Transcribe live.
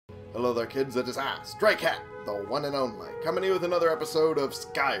Hello there, kids. It is I, Stray Cat, the one and only, coming here with another episode of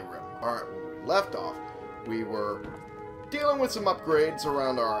Skyrim. Alright, when we left off, we were dealing with some upgrades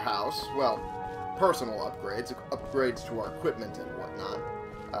around our house. Well, personal upgrades, upgrades to our equipment and whatnot.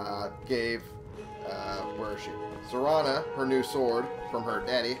 Gave, where is she? Serana her new sword from her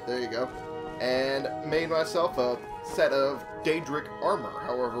daddy, there you go, and made myself a set of Daedric armor.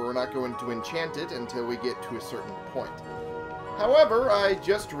 However, we're not going to enchant it until we get to a certain point. However, I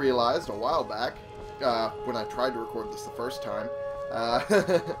just realized a while back, when I tried to record this the first time,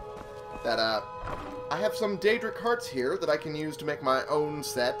 that I have some Daedric hearts here that I can use to make my own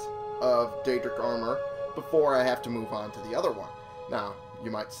set of Daedric armor before I have to move on to the other one. Now,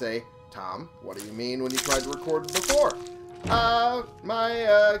 you might say, Tom, what do you mean when you tried to record before?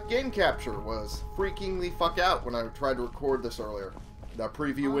 My game capture was freaking the fuck out when I tried to record this earlier. The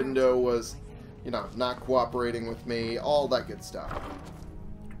preview window was, you know, not cooperating with me, all that good stuff.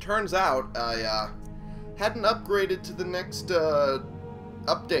 Turns out I hadn't upgraded to the next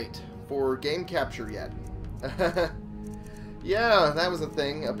update for game capture yet. Yeah, that was a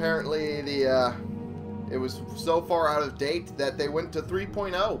thing. Apparently it was so far out of date that they went to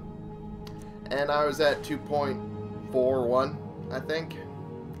 3.0. And I was at 2.41, I think.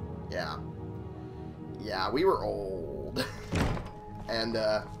 Yeah. Yeah, we were old. And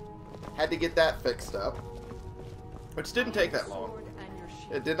had to get that fixed up, which didn't take that long.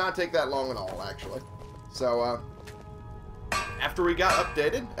 It did not take that long at all, actually. So, after we got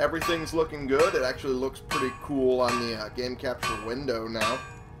updated, everything's looking good. It actually looks pretty cool on the game capture window now.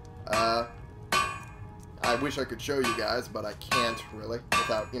 I wish I could show you guys, but I can't, really,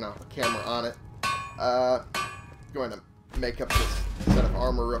 without, you know, a camera on it. Going to make up this set of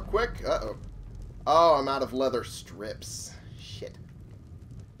armor real quick. Uh-oh. Oh, I'm out of leather strips. Shit.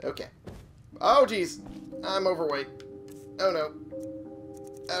 Okay. Oh, jeez. I'm overweight. Oh, no.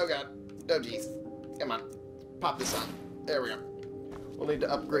 Oh, God. Oh, jeez. Come on. Pop this on. There we go. We'll need to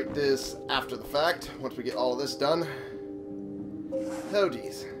upgrade this after the fact, once we get all of this done. Oh,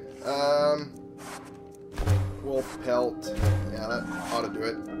 jeez. Wolf pelt. Yeah, that ought to do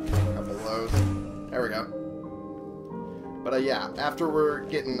it. A couple of those. There we go. But, yeah, after we're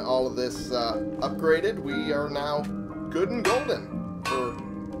getting all of this upgraded, we are now good and golden for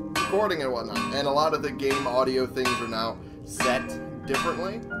recording and whatnot, and a lot of the game audio things are now set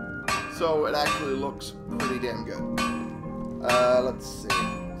differently, so it actually looks pretty damn good. Let's see.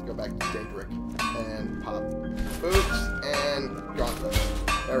 Let's go back to Daedric and pop boots and gauntlets.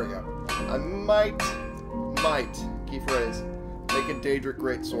 There we go. I might, key phrase, make a Daedric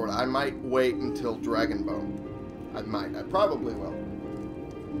greatsword. I might wait until Dragonbone. I probably will.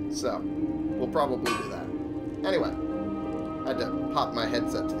 So, we'll probably do that. Anyway. I had to pop my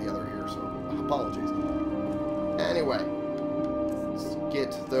headset to the other ear, so apologies. Anyway, let's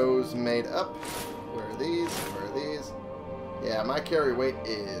get those made up. Where are these? Where are these? Yeah, my carry weight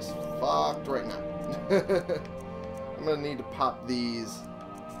is fucked right now. I'm going to need to pop these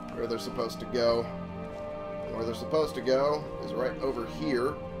where they're supposed to go. Where they're supposed to go is right over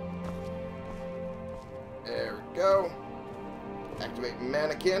here. There we go. Activate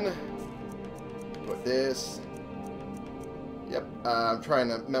mannequin. Put this. Yep, I'm trying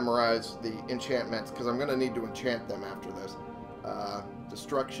to memorize the enchantments, because I'm going to need to enchant them after this.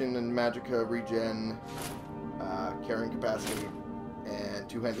 Destruction and Magicka regen, carrying capacity, and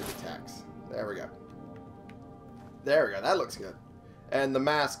two-handed attacks. There we go. There we go, that looks good. And the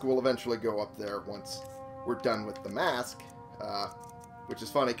mask will eventually go up there once we're done with the mask, which is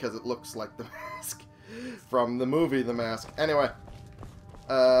funny because it looks like the mask from the movie The Mask. Anyway,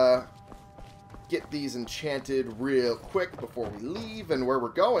 get these enchanted real quick before we leave, and where we're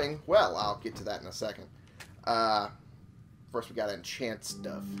going, well, I'll get to that in a second. First we gotta enchant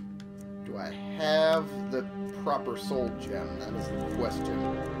stuff. Do I have the proper soul gem? That is the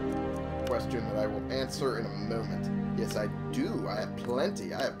question that I will answer in a moment. Yes, I do. I have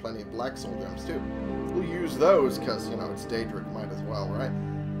plenty. I have plenty of black soul gems too. We'll use those because, you know, it's Daedric, might as well, right?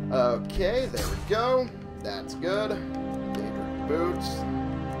 Okay, there we go. That's good. Daedric boots.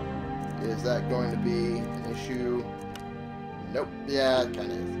 Is that going to be an issue? Nope. Yeah, it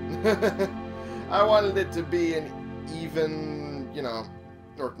kind of is. I wanted it to be an even, you know,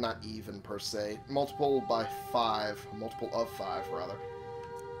 or not even per se, multiple by 5, multiple of 5 rather.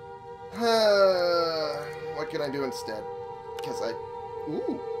 What can I do instead? Because I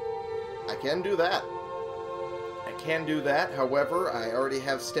can do that. I can do that. However, I already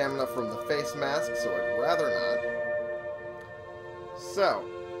have stamina from the face mask, so I'd rather not. So,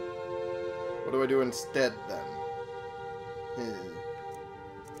 what do I do instead, then?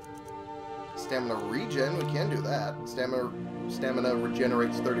 stamina regen, we can do that. Stamina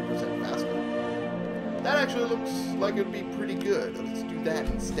regenerates 30% faster. That actually looks like it would be pretty good. Let's do that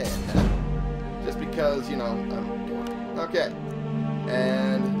instead. Just because, you know, I'm dork. Okay.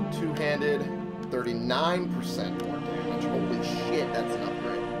 And two-handed, 39% more damage. Holy shit, that's an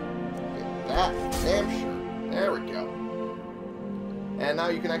upgrade. Get that, damn sure. There we go. And now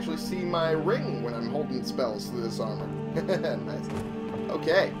you can actually see my ring when I'm holding spells through this armor. Nice.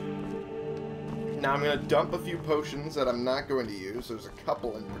 Okay. Now I'm going to dump a few potions that I'm not going to use. There's a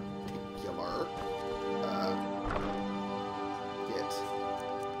couple in particular. Get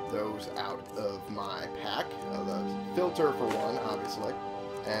those out of my pack. The filter for one, obviously.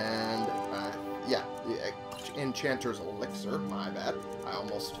 And, yeah, the Enchanter's Elixir. My bad. I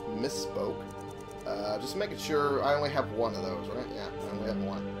almost misspoke. Just making sure I only have one of those, right? Yeah, I only have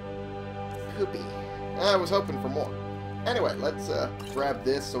one. Could be. I was hoping for more. Anyway, let's grab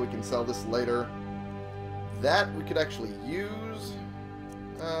this so we can sell this later. That we could actually use.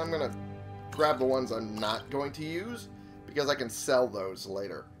 I'm going to grab the ones I'm not going to use because I can sell those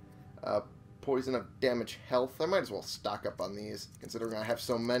later. Poison of damage health. I might as well stock up on these considering I have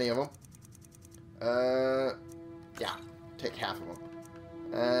so many of them. Yeah, take half of them.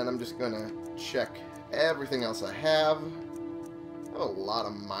 And I'm just going to check everything else I have. I have a lot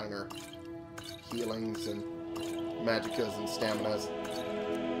of minor healings and magicas and staminas.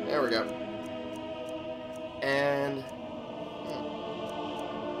 There we go. And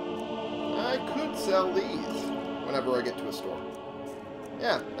I could sell these whenever I get to a store.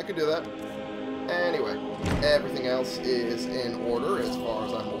 Yeah, I could do that. Anyway, everything else is in order as far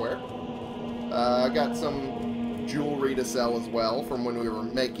as I'm aware. I got some jewelry to sell as well from when we were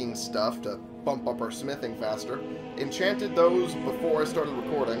making stuff to bump up our smithing faster. Enchanted those before I started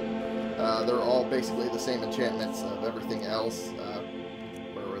recording. They're all basically the same enchantments of everything else.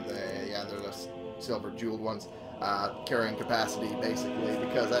 Where were they? Yeah, they're the silver jeweled ones. Carrying capacity, basically,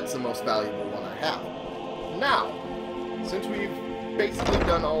 because that's the most valuable one I have. Now, since we've basically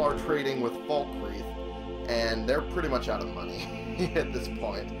done all our trading with Falkreath, and they're pretty much out of money at this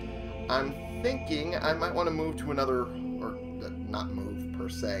point, I'm thinking I might want to move to another, or not move per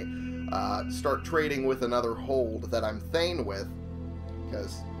se, start trading with another hold that I'm Thane with,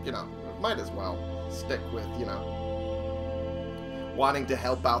 because, you know, might as well stick with, you know, wanting to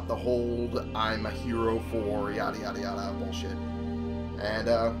help out the hold, I'm a hero for, yada yada yada bullshit. And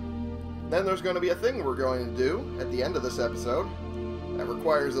then there's going to be a thing we're going to do at the end of this episode that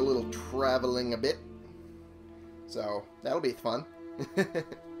requires a little traveling a bit. So, that'll be fun.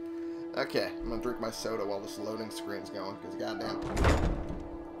 Okay, I'm going to drink my soda while this loading screen's going, because goddamn.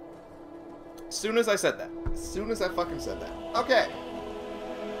 As soon as I said that. As soon as I fucking said that. Okay.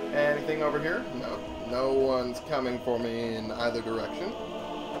 Anything over here? No. No one's coming for me in either direction.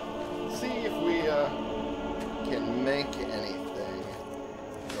 Let's see if we can make anything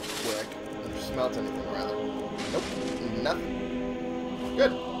real quick. Or smelt anything, rather. Nope. Nothing.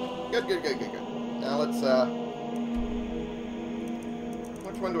 Good. Good, good, good, good, good. Now let's,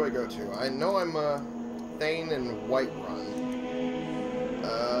 which one do I go to? I know I'm Thane in Whiterun.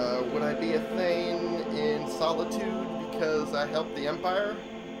 Would I be a Thane in Solitude because I helped the Empire?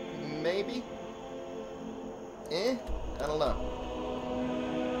 Maybe? I don't know.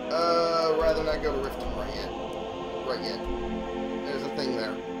 Rather not go to Riften right yet. Right yet. There's a thing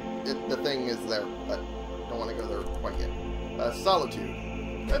there. The thing is there, but don't want to go there quite yet.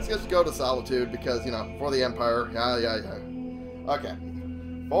 Solitude. Let's just go to Solitude because, you know, for the Empire. Yeah. Okay.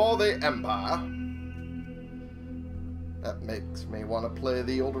 For the Empire. That makes me want to play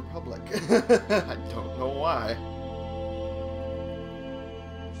the Old Republic. I don't know why.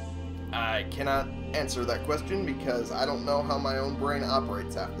 I cannot answer that question because I don't know how my own brain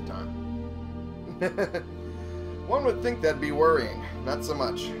operates half the time. One would think that'd be worrying. Not so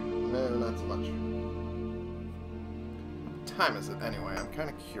much. No, not so much. What time is it anyway? I'm kind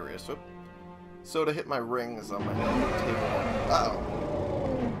of curious. Whoop. So to hit my rings on my table. Uh-oh.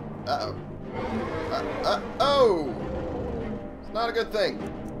 Uh-oh. Uh-oh! It's not a good thing.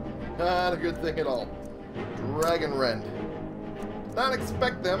 Not a good thing at all. Dragon Rend. Did not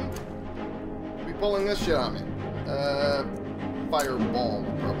expect them to be pulling this shit on me. Fireball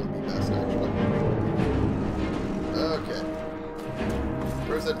would probably be best, actually. Okay.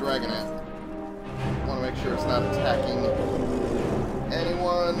 Where's that dragon at? I want to make sure it's not attacking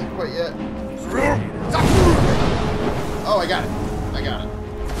anyone quite yet. Oh, I got it. I got it.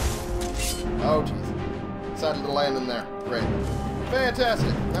 Oh, jeez. Decided to land in there. Great.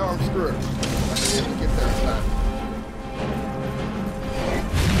 Fantastic. Now I'm screwed. I'm not going to be able to get there in time.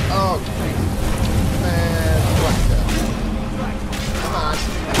 Oh, jeez. Man, what the? Come on.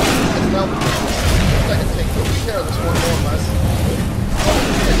 Let's melt it. I can take care of this one more or less. Oh,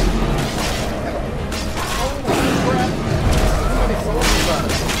 shit. Holy crap. How many soldiers on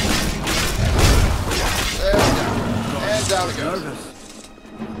it? There we go. And down it goes.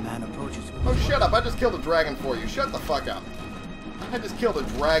 Oh, shut up. I just killed a dragon for you. Shut the fuck up. I just killed a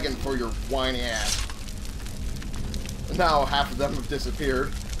dragon for your whiny ass. Now half of them have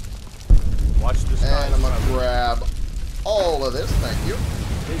disappeared. Watch the sky. And I'm gonna grab all of this. Thank you.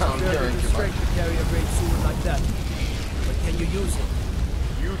 I'm carrying the strength to carry a great sword like that. But can you use it?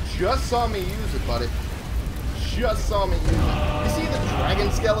 You just saw me use it, buddy. Just saw me use it. You see the dragon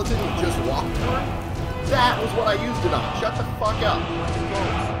skeleton you just walked through? That was what I used it on. Shut the fuck up.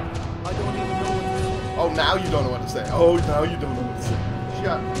 I don't even know what to say. Oh, now you don't know what to say. Oh, now you don't know what to say.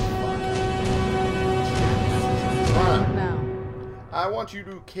 Shut the fuck up. Now. I want you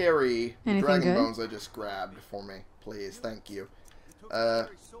to carry the dragon bones I just grabbed for me. Please, thank you.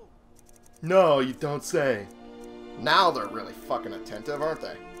 No, you don't say. Now they're really fucking attentive, aren't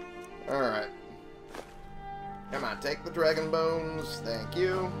they? Alright. Come on, take the dragon bones. Thank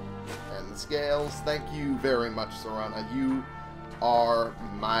you. And the scales. Thank you very much, Serana. You are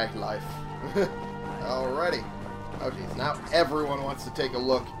my life. Alrighty. Oh, jeez. Now everyone wants to take a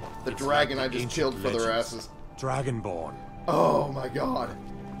look. The dragon I just killed for their asses. Dragonborn. Oh, my God.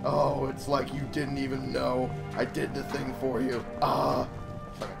 Oh, it's like you didn't even know I did the thing for you. Ah.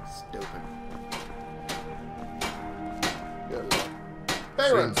 Fucking stupid. Good luck.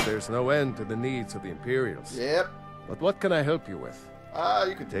 Since there's no end to the needs of the Imperials. Yep. But what can I help you with?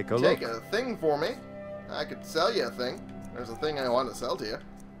 You could take a thing for me. I could sell you a thing. There's a thing I want to sell to you.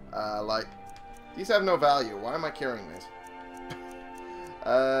 Like, these have no value. Why am I carrying these?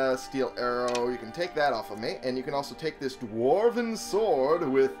 Steel arrow. You can take that off of me. And you can also take this dwarven sword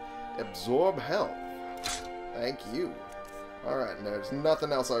with absorb health. Thank you. Alright, and there's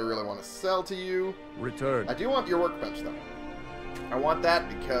nothing else I really want to sell to you. Return. I do want your workbench, though. I want that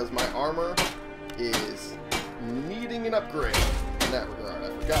because my armor is needing an upgrade in that regard. I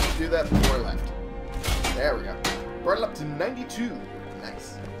forgot to do that before I left. There we go. Brought it up to 92.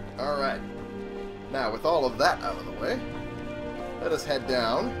 Nice. Alright. Now, with all of that out of the way, let us head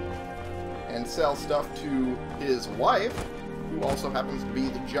down and sell stuff to his wife, who also happens to be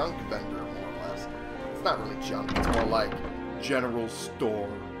the junk vendor, more or less. It's not really junk. It's more like general store.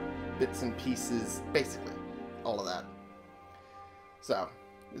 Bits and pieces. Basically. All of that. So,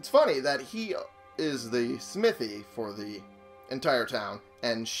 it's funny that he is the smithy for the entire town,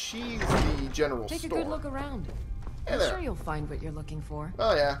 and she's the general store. Take a good look around. Hey I'm there. sure you'll find what you're looking for.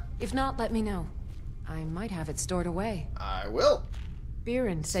 Oh, yeah. If not, let me know. I might have it stored away. I will.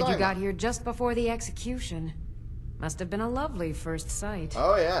 Biren said you got here just before the execution. Must have been a lovely first sight.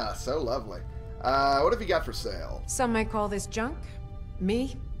 Oh, yeah. So lovely. What have you got for sale? Some might call this junk.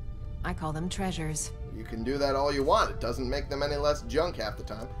 Me, I call them treasures. You can do that all you want. It doesn't make them any less junk half the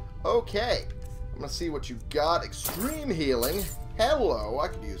time. Okay. I'm going to see what you got. Extreme healing. Hello. I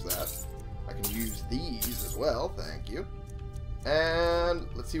could use that. I can use these as well. Thank you. And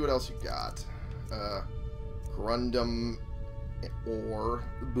let's see what else you got. Corundum ore.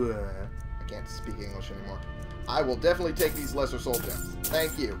 Bleh. I can't speak English anymore. I will definitely take these lesser soul gems.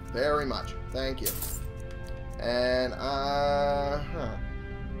 Thank you very much. Thank you. And, I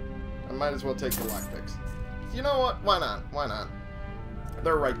might as well take the lockpicks. You know what? Why not? Why not?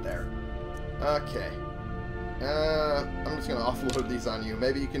 They're right there. Okay. I'm just gonna offload these on you.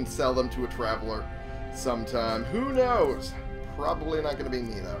 Maybe you can sell them to a traveler sometime. Who knows? Probably not gonna be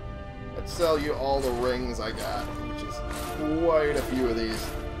me, though. Let's sell you all the rings I got, which is quite a few of these.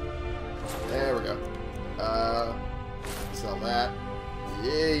 There we go. Sell that.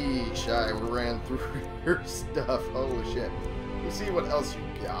 Yeesh, I ran through your stuff. Holy shit. Let's see what else you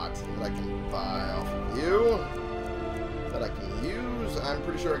got that I can buy off of you. That I can use. I'm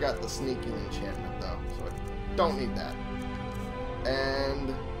pretty sure I got the sneaking enchantment, though, so I don't need that.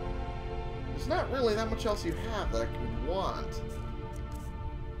 And there's not really that much else you have that I could want.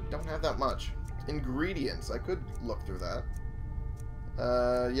 Don't have that much. Ingredients. I could look through that.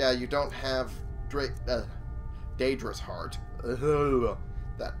 Yeah, you don't have Daedra's heart.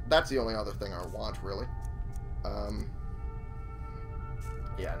 That's the only other thing I want, really.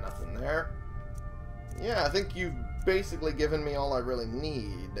 Yeah, nothing there. Yeah, I think you've basically given me all I really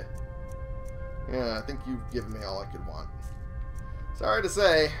need. Yeah, I think you've given me all I could want. Sorry to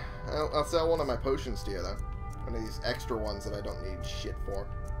say, I'll sell one of my potions to you, though. One of these extra ones that I don't need shit for.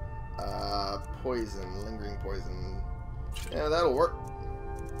 Poison, lingering poison. Yeah, that'll work.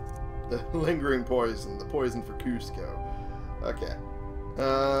 The lingering poison, the poison for Cusco. Okay.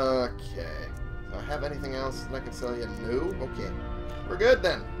 Okay. Do I have anything else that I can sell you? No? Okay. We're good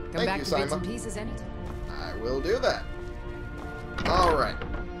then. Come Thank back you, to bits and Simon. pieces anytime. I will do that. Alright.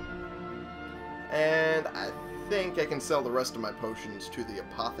 And I think I can sell the rest of my potions to the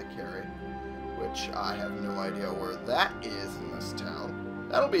apothecary, which I have no idea where that is in this town.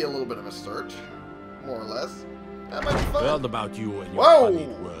 That'll be a little bit of a search, more or less. That might be fun. Heard about you and your Whoa!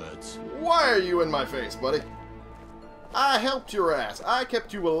 honeyed words. Why are you in my face, buddy? I helped your ass. I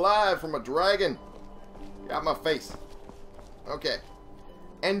kept you alive from a dragon. Got my face. Okay.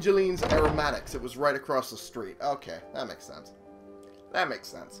 Angeline's Aromatics. It was right across the street. Okay, that makes sense. That makes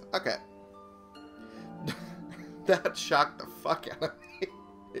sense. Okay. That shocked the fuck out of me.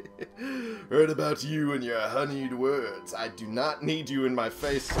 Heard about you and your honeyed words. I do not need you in my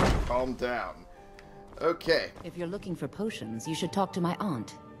face, so calm down. Okay. If you're looking for potions, you should talk to my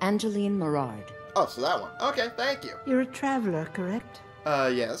aunt, Angeline Morard. Oh, so that one. Okay, thank you. You're a traveler, correct?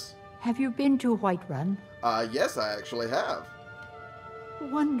 Yes. Have you been to Whiterun? Yes, I actually have.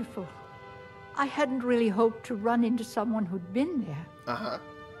 Wonderful. I hadn't really hoped to run into someone who'd been there. Uh-huh.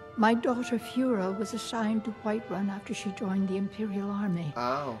 My daughter Fura was assigned to Whiterun after she joined the Imperial Army.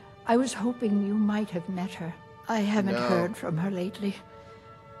 Oh. I was hoping you might have met her. I haven't heard from her lately.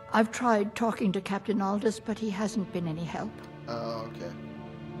 I've tried talking to Captain Aldous, but he hasn't been any help. Oh, okay.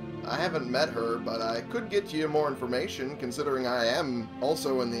 I haven't met her, but I could get you more information, considering I am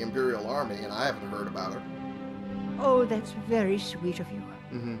also in the Imperial Army, and I haven't heard about her. Oh, that's very sweet of you.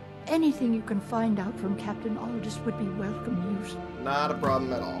 Mm-hmm. Anything you can find out from Captain Aldous would be welcome news. Not a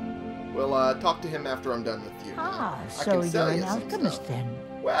problem at all. We'll talk to him after I'm done with you. Ah, I so can you're sell an you some alchemist stuff. then?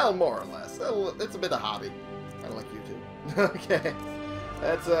 Well, more or less. It's a bit of hobby. Kind of like you two. Okay.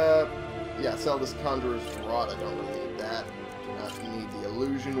 That's, yeah, sell this Conjurer's Rod. I don't really need that. Do not need the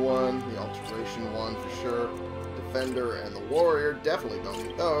Illusion one, the Alteration one for sure. Defender and the Warrior. Definitely don't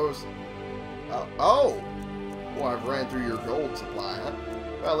need those. Oh! Well, I've ran through your gold supply, huh?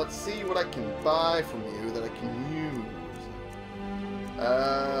 Well, let's see what I can buy from you that I can use.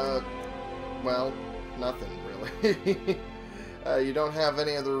 Well, nothing really. You don't have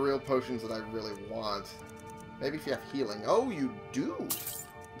any of the real potions that I really want. Maybe if you have healing. Oh, you do!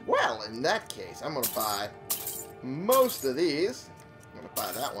 Well, in that case, I'm going to buy most of these. I'm going to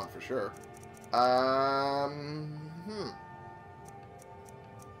buy that one for sure.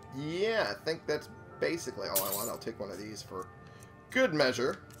 Yeah, I think that's basically all I want. I'll take one of these for good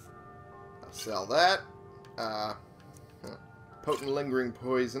measure. I'll sell that. Potent lingering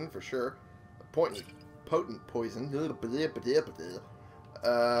poison for sure. Potent poison.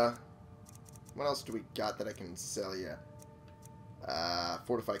 What else do we got that I can sell you?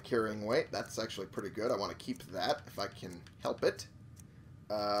 Fortified carrying weight. That's actually pretty good. I want to keep that if I can help it.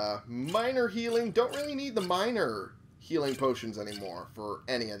 Minor healing. Don't really need the minor healing potions anymore for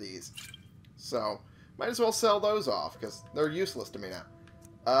any of these. So, might as well sell those off because they're useless to me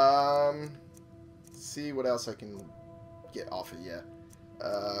now. See what else I can get off of you.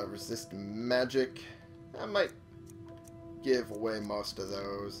 Resist magic. I might give away most of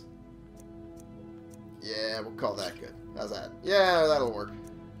those. Yeah, we'll call that good. How's that? Yeah, that'll work.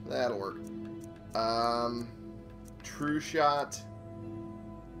 That'll work. True shot.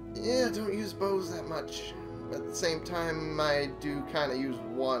 Yeah, don't use bows that much. At the same time, I do kind of use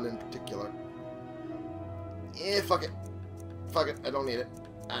one in particular. Yeah, fuck it. Fuck it. I don't need it.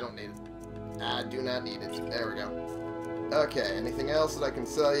 I don't need it. I do not need it. There we go. Okay, anything else that I can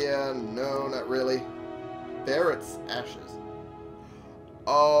sell you? No, not really. Barrett's Ashes.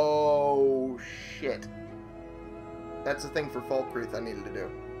 Oh, shit. That's the thing for Falkreath I needed to do.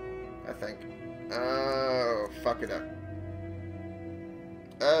 I think. Oh, fuck it up.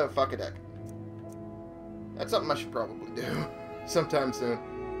 Oh, fuck it up. That's something I should probably do sometime soon.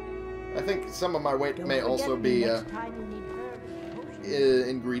 I think some of my weight may also be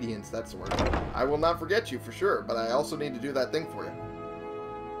ingredients, that's the word. I will not forget you for sure, but I also need to do that thing for you.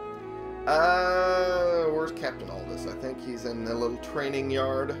 Where's Captain Aldous? I think he's in the little training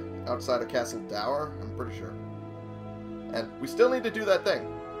yard outside of Castle Dower, I'm pretty sure. And we still need to do that thing.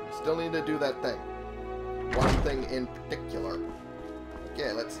 We still need to do that thing. One thing in particular.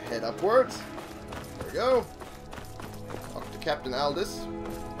 Okay, let's head upwards. There we go. Talk to Captain Aldous.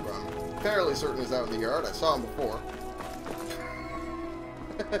 I'm fairly certain he's out in the yard. I saw him before.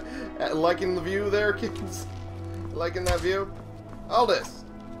 Liking the view there, kids? Liking that view? Aldous!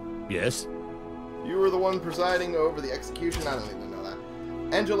 Yes? You were the one presiding over the execution? I don't even know that.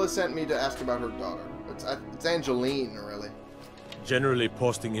 Angela sent me to ask about her daughter. It's Angeline, really. Generally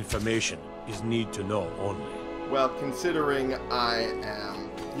posting information is need to know only. Well, considering I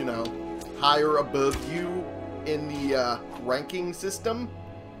am, you know, higher above you in the ranking system,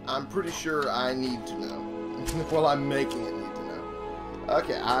 I'm pretty sure I need to know. Well, I'm making it need to know.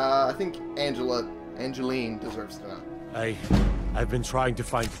 Okay, I think Angeline deserves to know. I've been trying to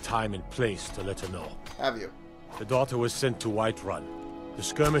find the time and place to let her know. Have you? The daughter was sent to Whiterun. The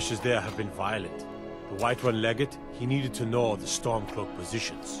skirmishes there have been violent. The Whiterun legate, he needed to know the Stormcloak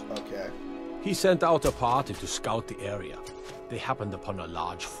positions. Okay. He sent out a party to scout the area. They happened upon a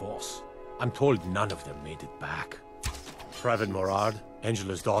large force. I'm told none of them made it back. Private Morard,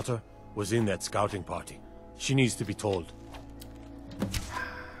 Angela's daughter, was in that scouting party. She needs to be told.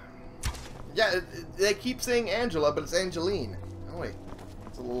 Yeah, they keep saying Angela, but it's Angeline. Oh wait,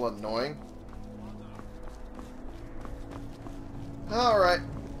 it's a little annoying. Alright,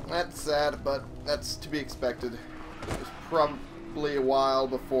 that's sad, but that's to be expected. It was probably a while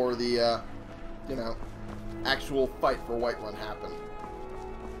before the, you know, actual fight for Whiterun happened.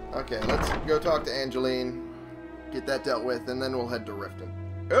 Okay, let's go talk to Angeline, get that dealt with, and then we'll head to Riften.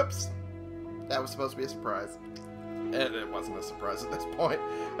 Oops! That was supposed to be a surprise. And it wasn't a surprise at this point.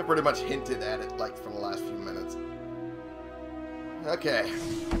 I pretty much hinted at it, like, for the last few minutes. Okay.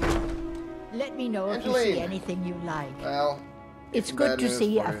 Let me know if you Angeline. see anything you like. Well, It's some good bad to news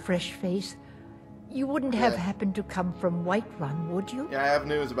see for a you. fresh face. You wouldn't have happened to come from Whiterun, would you? Yeah, I have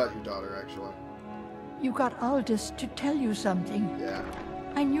news about your daughter, actually. You got Aldous to tell you something. Yeah.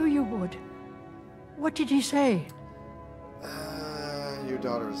 I knew you would. What did he say? Your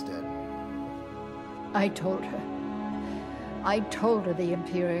daughter is dead. I told her. I told her the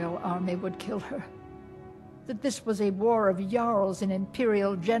Imperial Army would kill her. That this was a war of Jarls and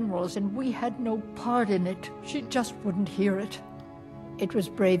Imperial generals, and we had no part in it. She just wouldn't hear it. It was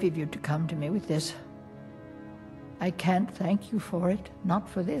brave of you to come to me with this. I can't thank you for it, not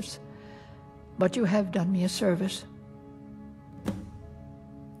for this. But you have done me a service.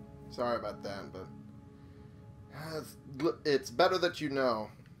 Sorry about that, but it's better that you know,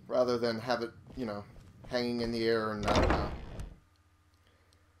 rather than have it, you know, hanging in the air and not know.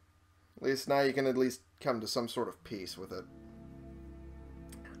 At least now you can at least come to some sort of peace with it.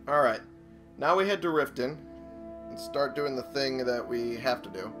 Alright, now we head to Riften and start doing the thing that we have to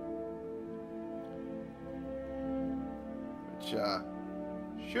do. Which,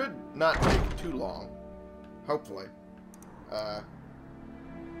 should not take too long. Hopefully.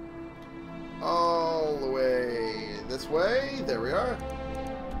 All the way this way. There we are.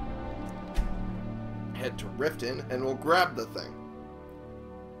 Head to Riften and we'll grab the thing.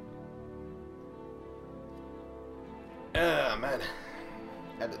 Ah, man.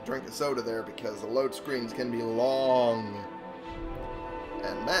 Had to drink a soda there because the load screens can be long.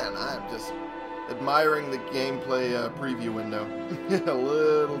 And man, I'm just admiring the gameplay preview window a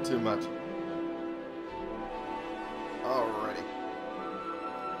little too much. Alrighty.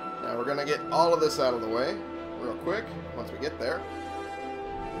 Now we're gonna get all of this out of the way real quick once we get there.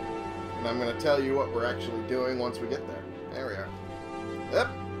 And I'm gonna tell you what we're actually doing once we get there. There we are. Yep,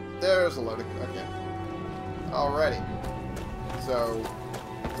 there's a loading. Okay. Alrighty. So,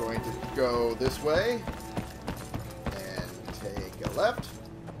 we're going to go this way and take a left.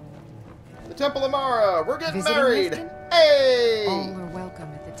 The Temple of Mara! We're getting Visiting married! Riften? Hey! All are welcome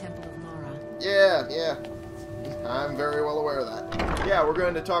at the Temple of Mara. Yeah. I'm very well aware of that. Yeah, we're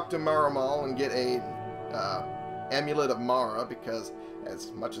going to talk to Maramal and get a Amulet of Mara, because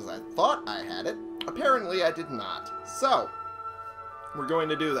as much as I thought I had it, apparently I did not. So, we're going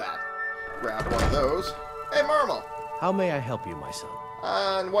to do that. Grab one of those. Hey, Maramal! How may I help you, my son?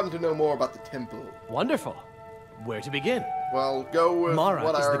 I wanted to know more about the temple. Wonderful. Where to begin? Well, go with Mara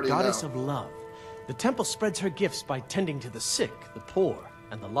what I is the already goddess know. of love. The temple spreads her gifts by tending to the sick, the poor,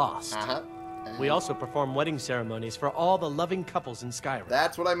 and the lost. Uh-huh. We also perform wedding ceremonies for all the loving couples in Skyrim.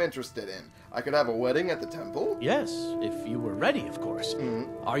 That's what I'm interested in. I could have a wedding at the temple? Yes, if you were ready, of course.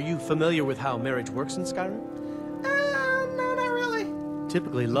 Are you familiar with how marriage works in Skyrim? No, not really.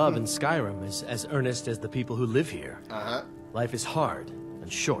 Typically, love in Skyrim is as earnest as the people who live here. Uh-huh. Life is hard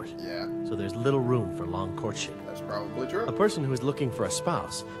and short, Yeah, so there's little room for long courtship. that's probably true. A person who is looking for a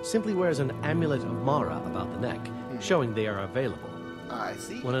spouse simply wears an amulet of Mara about the neck, showing they are available. I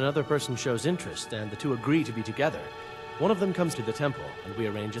see. When another person shows interest and the two agree to be together, one of them comes to the temple and we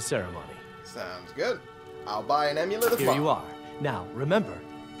arrange a ceremony. Sounds good. I'll buy an amulet of Here Mara. you are. Now, remember,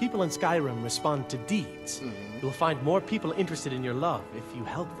 people in Skyrim respond to deeds. You'll find more people interested in your love if you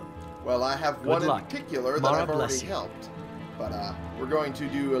help them. Well, I have Good one luck. in particular that Mara I've already bless you. helped. But we're going to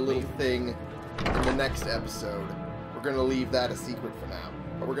do a little thing in the next episode. We're going to leave that a secret for now.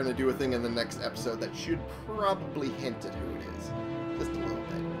 But we're going to do a thing in the next episode that should probably hint at who it is. Just a little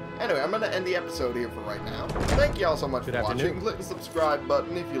bit. Anyway, I'm going to end the episode here for right now. Thank you all so much Good for watching. afternoon. Click the subscribe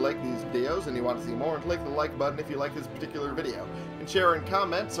button if you like these videos and you want to see more. And click the like button if you like this particular video. And share and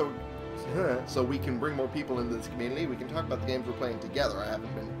comment so so we can bring more people into this community. We can talk about the games we're playing together. I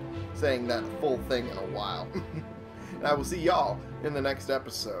haven't been saying that full thing in a while. And I will see y'all in the next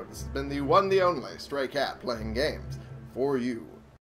episode. This has been the one, the only Stray Cat playing games for you.